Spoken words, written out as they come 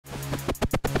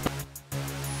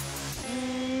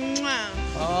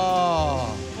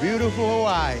beautiful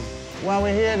Hawaii. While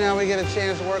we're here, now we get a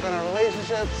chance to work on our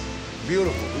relationships.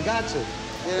 Beautiful. We got to.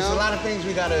 There's a lot of things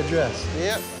we got to address.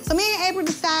 Yep. So me and April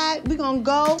decide we're gonna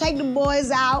go take the boys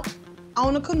out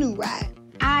on a canoe ride.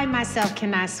 I myself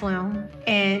cannot swim,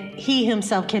 and he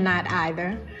himself cannot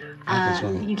either. I can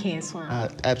swim. You can't swim. I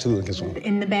absolutely can swim.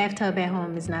 In the bathtub at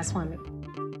home is not swimming.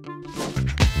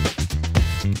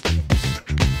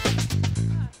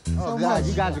 Oh, God,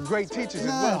 you guys are great teachers as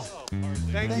well.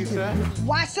 Thank you, sir.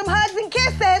 Watch some hugs and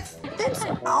kisses. Vince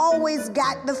always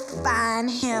got to find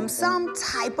him some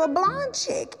type of blonde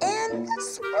chick, and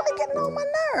that's really getting on my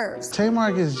nerves.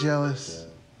 Tamar gets jealous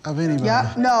of anybody.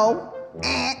 Yep, no.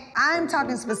 And I'm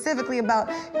talking specifically about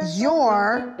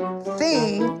your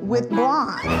thing with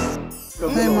blondes.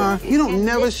 Tamar, you don't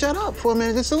never shut up for a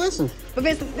minute just to listen. But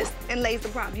Vince, this lays the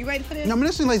problem. You ready for this? No, but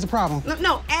this lays the problem.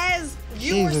 No, as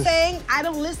you were saying, I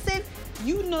don't listen.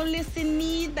 You no listen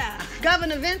neither.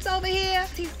 Governor Vince over here,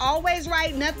 he's always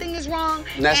right. Nothing is wrong.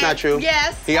 That's not true.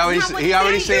 Yes. He already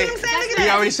said.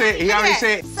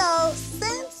 So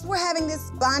since we're having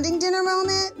this bonding dinner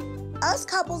moment, us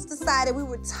couples decided we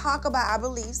would talk about our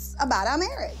beliefs about our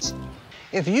marriage.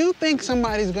 If you think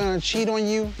somebody's gonna cheat on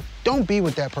you, don't be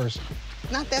with that person.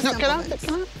 Not that No, simple.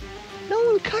 can I? No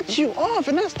one cuts you off,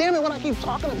 and that's damn it what I keep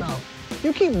talking about.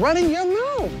 You keep running your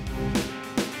mouth.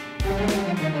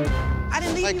 I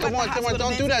didn't leave you at the hospital. Come on,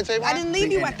 don't do that, Tamar. I didn't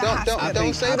leave you at the hospital.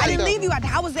 Don't say that. I didn't leave you at the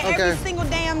hospital. I was there every single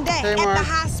damn day at the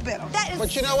hospital. That is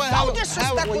but you know what? so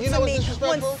disrespectful to me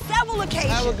on several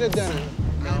occasions. Have a good dinner.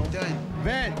 I'm done.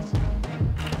 Vince.